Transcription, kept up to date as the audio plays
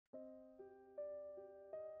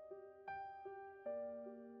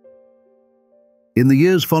In the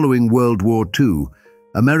years following World War II,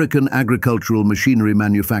 American agricultural machinery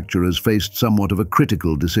manufacturers faced somewhat of a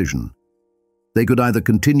critical decision. They could either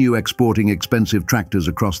continue exporting expensive tractors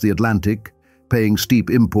across the Atlantic, paying steep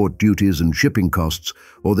import duties and shipping costs,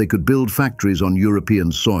 or they could build factories on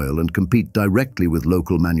European soil and compete directly with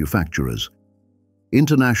local manufacturers.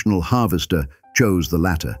 International Harvester chose the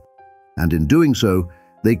latter, and in doing so,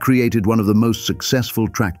 they created one of the most successful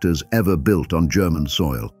tractors ever built on German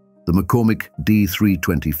soil, the McCormick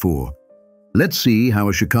D-324. Let's see how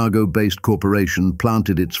a Chicago-based corporation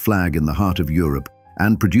planted its flag in the heart of Europe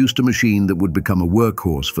and produced a machine that would become a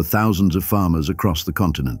workhorse for thousands of farmers across the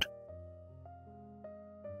continent.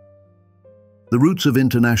 The roots of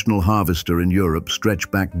International Harvester in Europe stretch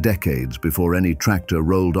back decades before any tractor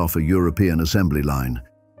rolled off a European assembly line.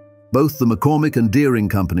 Both the McCormick and Deering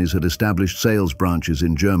companies had established sales branches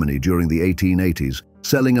in Germany during the 1880s,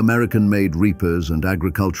 selling American-made reapers and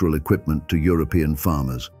agricultural equipment to European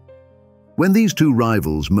farmers. When these two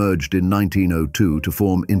rivals merged in 1902 to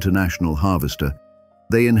form International Harvester,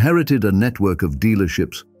 they inherited a network of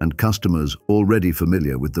dealerships and customers already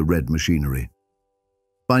familiar with the red machinery.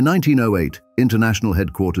 By 1908, International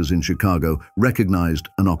headquarters in Chicago recognized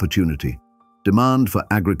an opportunity. Demand for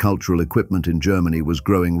agricultural equipment in Germany was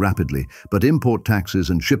growing rapidly, but import taxes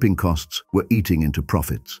and shipping costs were eating into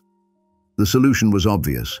profits. The solution was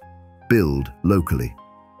obvious: build locally.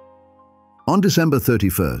 On December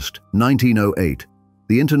 31, 1908,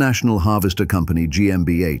 the International Harvester Company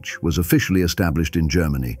GmbH was officially established in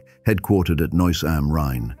Germany, headquartered at Neuss am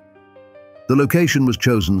Rhein. The location was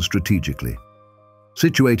chosen strategically.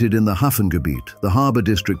 Situated in the Hafengebiet, the harbour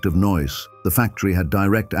district of Neuss, the factory had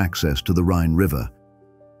direct access to the Rhine River.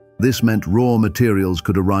 This meant raw materials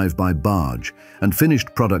could arrive by barge, and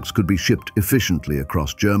finished products could be shipped efficiently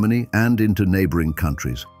across Germany and into neighbouring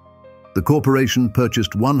countries. The corporation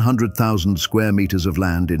purchased 100,000 square metres of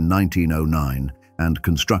land in 1909, and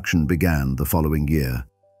construction began the following year.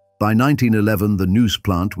 By 1911, the Neuss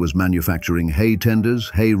plant was manufacturing hay tenders,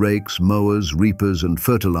 hay rakes, mowers, reapers and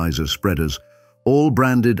fertiliser spreaders, all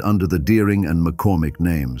branded under the Deering and McCormick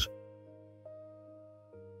names.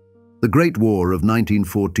 The Great War of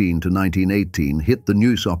 1914 to 1918 hit the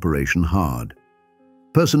Neuss operation hard.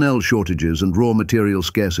 Personnel shortages and raw material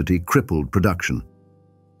scarcity crippled production.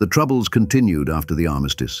 The troubles continued after the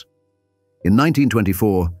armistice. In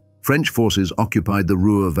 1924, French forces occupied the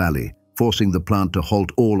Ruhr Valley, forcing the plant to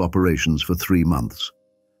halt all operations for 3 months.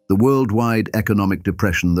 The worldwide economic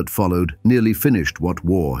depression that followed nearly finished what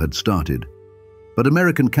war had started. But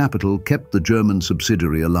American capital kept the German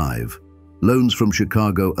subsidiary alive. Loans from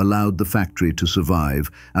Chicago allowed the factory to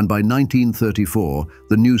survive, and by 1934,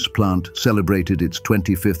 the Neuss plant celebrated its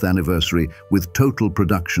 25th anniversary with total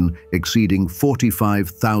production exceeding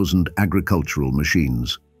 45,000 agricultural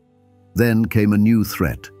machines. Then came a new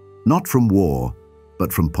threat, not from war,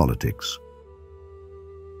 but from politics.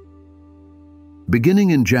 Beginning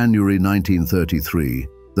in January 1933,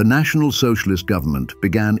 the National Socialist government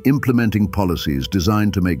began implementing policies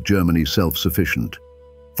designed to make Germany self-sufficient.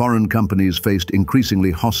 Foreign companies faced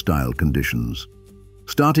increasingly hostile conditions.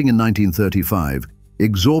 Starting in 1935,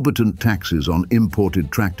 exorbitant taxes on imported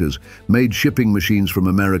tractors made shipping machines from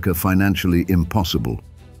America financially impossible.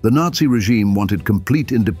 The Nazi regime wanted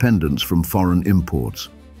complete independence from foreign imports.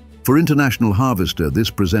 For International Harvester, this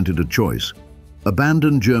presented a choice: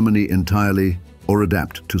 abandon Germany entirely or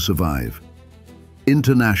adapt to survive.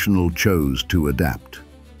 International chose to adapt.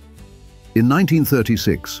 In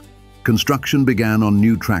 1936, construction began on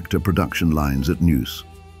new tractor production lines at Neuss.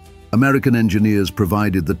 American engineers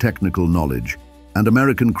provided the technical knowledge, and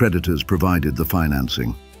American creditors provided the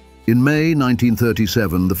financing. In May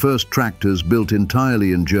 1937, the first tractors built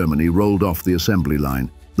entirely in Germany rolled off the assembly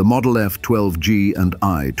line, the Model F-12G and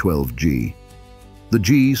I-12G. The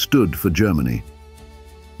G stood for Germany.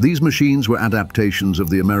 These machines were adaptations of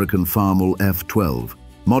the American Farmall F-12,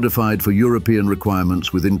 modified for European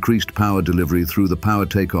requirements with increased power delivery through the power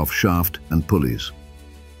takeoff shaft and pulleys.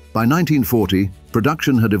 By 1940,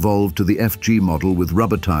 production had evolved to the FG model with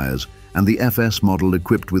rubber tires and the FS model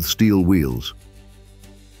equipped with steel wheels.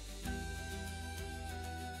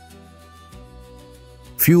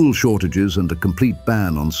 Fuel shortages and a complete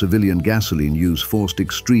ban on civilian gasoline use forced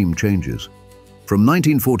extreme changes. From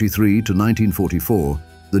 1943 to 1944,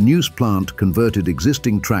 the Neuss plant converted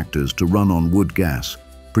existing tractors to run on wood gas,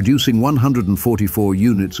 producing 144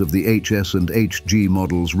 units of the HS and HG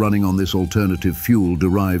models running on this alternative fuel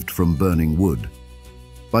derived from burning wood.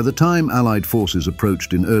 By the time Allied forces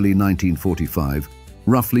approached in early 1945,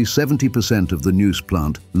 roughly 70% of the Neuss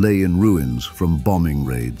plant lay in ruins from bombing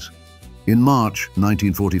raids. In March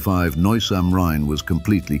 1945, Neuss am Rhein was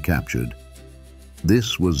completely captured.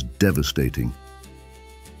 This was devastating.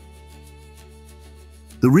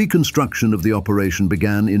 The reconstruction of the operation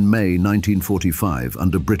began in May 1945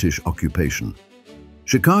 under British occupation.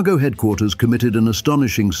 Chicago headquarters committed an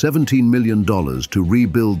astonishing $17 million to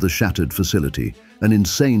rebuild the shattered facility, an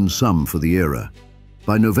insane sum for the era.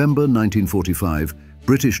 By November 1945,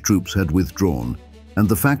 British troops had withdrawn, and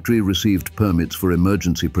the factory received permits for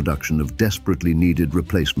emergency production of desperately needed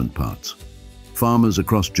replacement parts. Farmers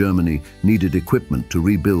across Germany needed equipment to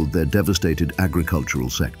rebuild their devastated agricultural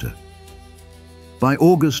sector. By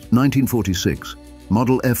August 1946,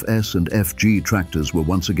 Model FS and FG tractors were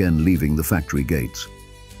once again leaving the factory gates.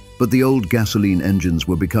 But the old gasoline engines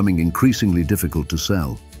were becoming increasingly difficult to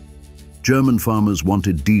sell. German farmers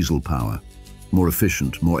wanted diesel power, more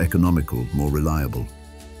efficient, more economical, more reliable.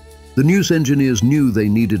 The Neuss engineers knew they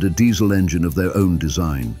needed a diesel engine of their own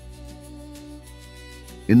design.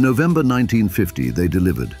 In November 1950, they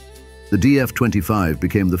delivered. The DF-25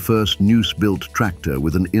 became the first Neuss-built tractor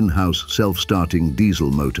with an in-house self-starting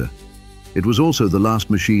diesel motor. It was also the last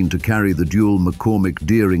machine to carry the dual McCormick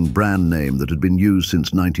Deering brand name that had been used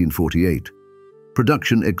since 1948.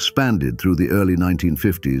 Production expanded through the early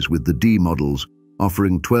 1950s with the D models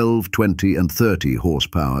offering 12, 20 and 30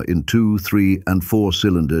 horsepower in 2, 3 and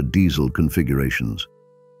 4-cylinder diesel configurations.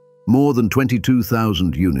 More than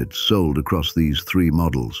 22,000 units sold across these three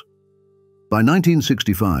models. By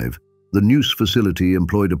 1965, the Neuss facility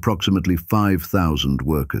employed approximately 5,000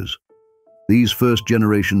 workers. These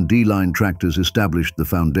first-generation D-line tractors established the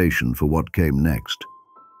foundation for what came next.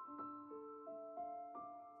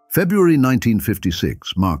 February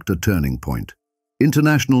 1956 marked a turning point.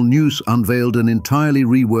 International Neuss unveiled an entirely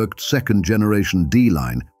reworked second-generation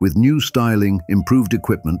D-line with new styling, improved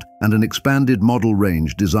equipment, and an expanded model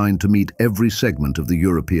range designed to meet every segment of the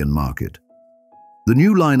European market. The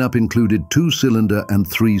new lineup included 2-cylinder and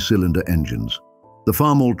 3-cylinder engines. The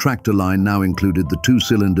Farmall tractor line now included the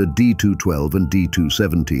 2-cylinder D-212 and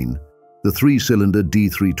D-217, the 3-cylinder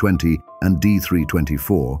D-320 and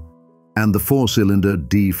D-324, and the 4-cylinder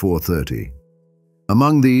D-430.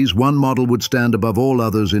 Among these, one model would stand above all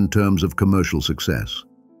others in terms of commercial success.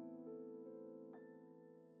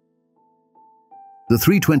 The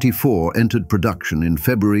 324 entered production in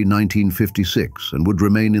February 1956 and would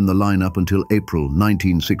remain in the lineup until April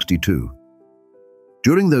 1962.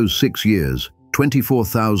 During those 6 years,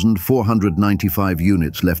 24,495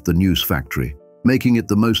 units left the Neuss factory, making it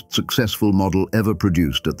the most successful model ever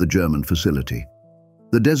produced at the German facility.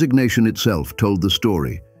 The designation itself told the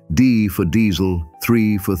story: D for diesel,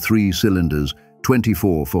 3 for 3 cylinders,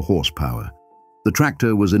 24 for horsepower. The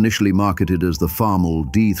tractor was initially marketed as the Farmall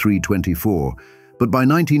D-324, but by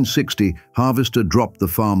 1960, Harvester dropped the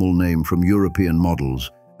Farmall name from European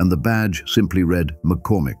models, and the badge simply read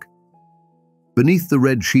McCormick. Beneath the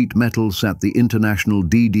red sheet metal sat the international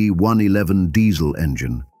DD-111 diesel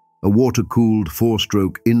engine, a water-cooled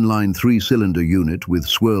 4-stroke inline 3-cylinder unit with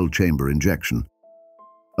swirl chamber injection.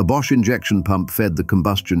 A Bosch injection pump fed the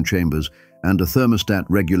combustion chambers, and a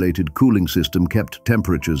thermostat-regulated cooling system kept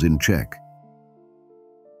temperatures in check.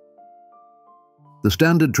 The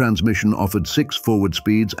standard transmission offered 6 forward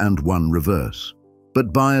speeds and 1 reverse,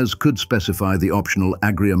 but buyers could specify the optional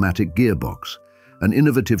Agriomatic gearbox, an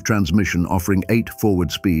innovative transmission offering 8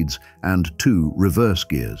 forward speeds and 2 reverse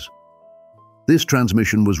gears. This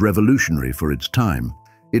transmission was revolutionary for its time.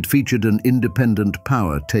 It featured an independent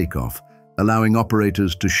power takeoff, allowing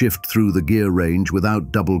operators to shift through the gear range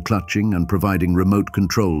without double clutching and providing remote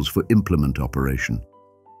controls for implement operation.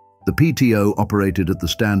 The PTO operated at the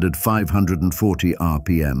standard 540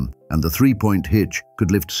 RPM, and the 3-point hitch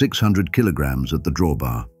could lift 600 kilograms at the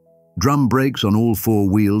drawbar. Drum brakes on all 4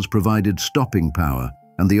 wheels provided stopping power,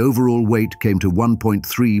 and the overall weight came to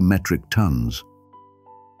 1.3 metric tons.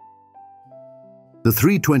 The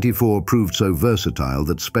 324 proved so versatile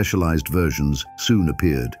that specialized versions soon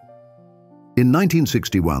appeared. In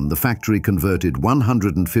 1961, the factory converted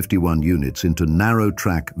 151 units into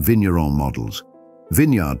narrow-track vigneron models,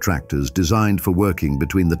 vineyard tractors designed for working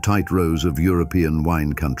between the tight rows of European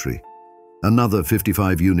wine country. Another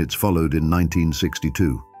 55 units followed in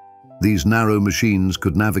 1962. These narrow machines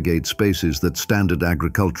could navigate spaces that standard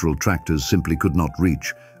agricultural tractors simply could not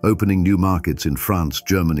reach, opening new markets in France,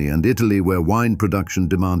 Germany, and Italy where wine production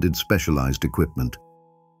demanded specialized equipment.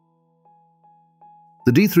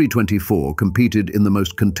 The D-324 competed in the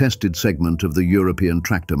most contested segment of the European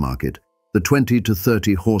tractor market, the 20 to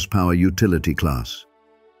 30 horsepower utility class.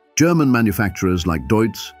 German manufacturers like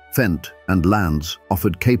Deutz, Fendt, and Lanz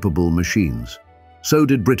offered capable machines. So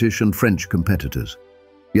did British and French competitors.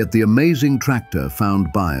 Yet the amazing tractor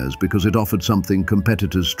found buyers because it offered something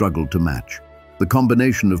competitors struggled to match: the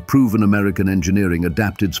combination of proven American engineering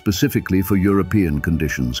adapted specifically for European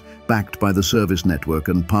conditions, backed by the service network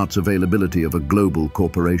and parts availability of a global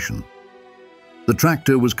corporation. The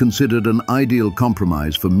tractor was considered an ideal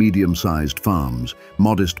compromise for medium-sized farms,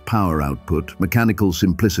 modest power output, mechanical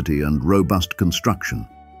simplicity, and robust construction.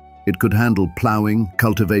 It could handle ploughing,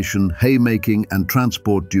 cultivation, haymaking, and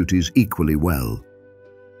transport duties equally well.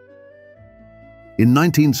 In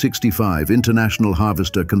 1965, International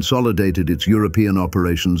Harvester consolidated its European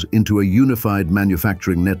operations into a unified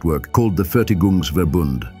manufacturing network called the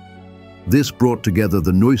Fertigungsverbund. This brought together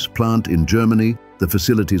the Neuss plant in Germany, the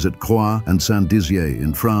facilities at Croix and Saint-Dizier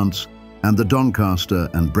in France, and the Doncaster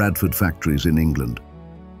and Bradford factories in England.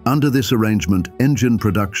 Under this arrangement, engine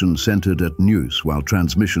production centered at Neuss while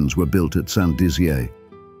transmissions were built at Saint-Dizier.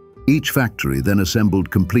 Each factory then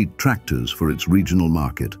assembled complete tractors for its regional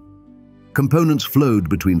market. Components flowed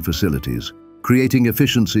between facilities, creating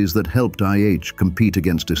efficiencies that helped IH compete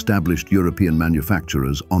against established European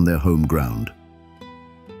manufacturers on their home ground.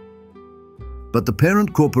 But the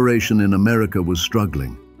parent corporation in America was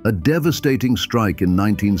struggling. A devastating strike in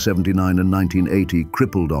 1979 and 1980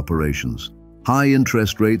 crippled operations. High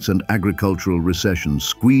interest rates and agricultural recession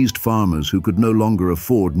squeezed farmers who could no longer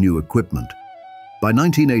afford new equipment. By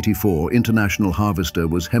 1984, International Harvester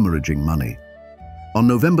was hemorrhaging money. On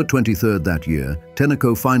November 23 that year,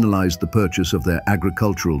 Tenneco finalized the purchase of their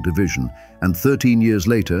agricultural division, and 13 years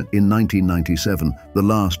later, in 1997, the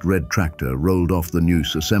last red tractor rolled off the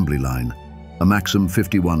Neuss assembly line. A Maxim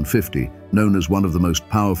 5150, known as one of the most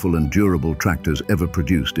powerful and durable tractors ever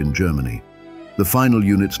produced in Germany. The final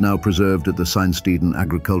unit's now preserved at the Seinsteden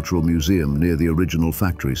Agricultural Museum near the original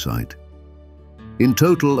factory site. In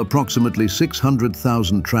total, approximately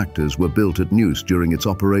 600,000 tractors were built at Neuss during its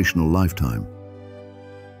operational lifetime.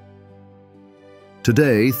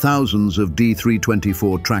 Today, thousands of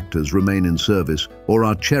D-324 tractors remain in service or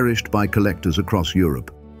are cherished by collectors across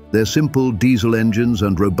Europe. Their simple diesel engines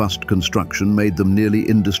and robust construction made them nearly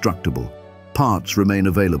indestructible. Parts remain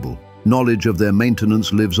available. Knowledge of their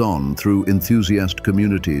maintenance lives on through enthusiast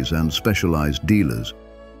communities and specialized dealers.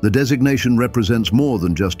 The designation represents more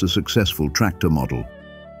than just a successful tractor model.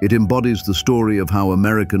 It embodies the story of how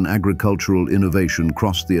American agricultural innovation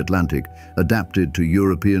crossed the Atlantic, adapted to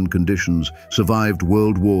European conditions, survived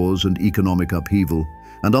world wars and economic upheaval,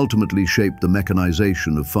 and ultimately shaped the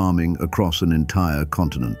mechanization of farming across an entire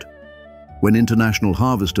continent. When International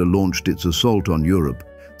Harvester launched its assault on Europe,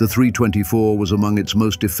 the 324 was among its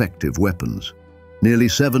most effective weapons. Nearly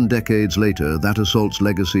 7 decades later, that assault's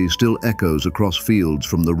legacy still echoes across fields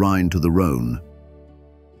from the Rhine to the Rhone.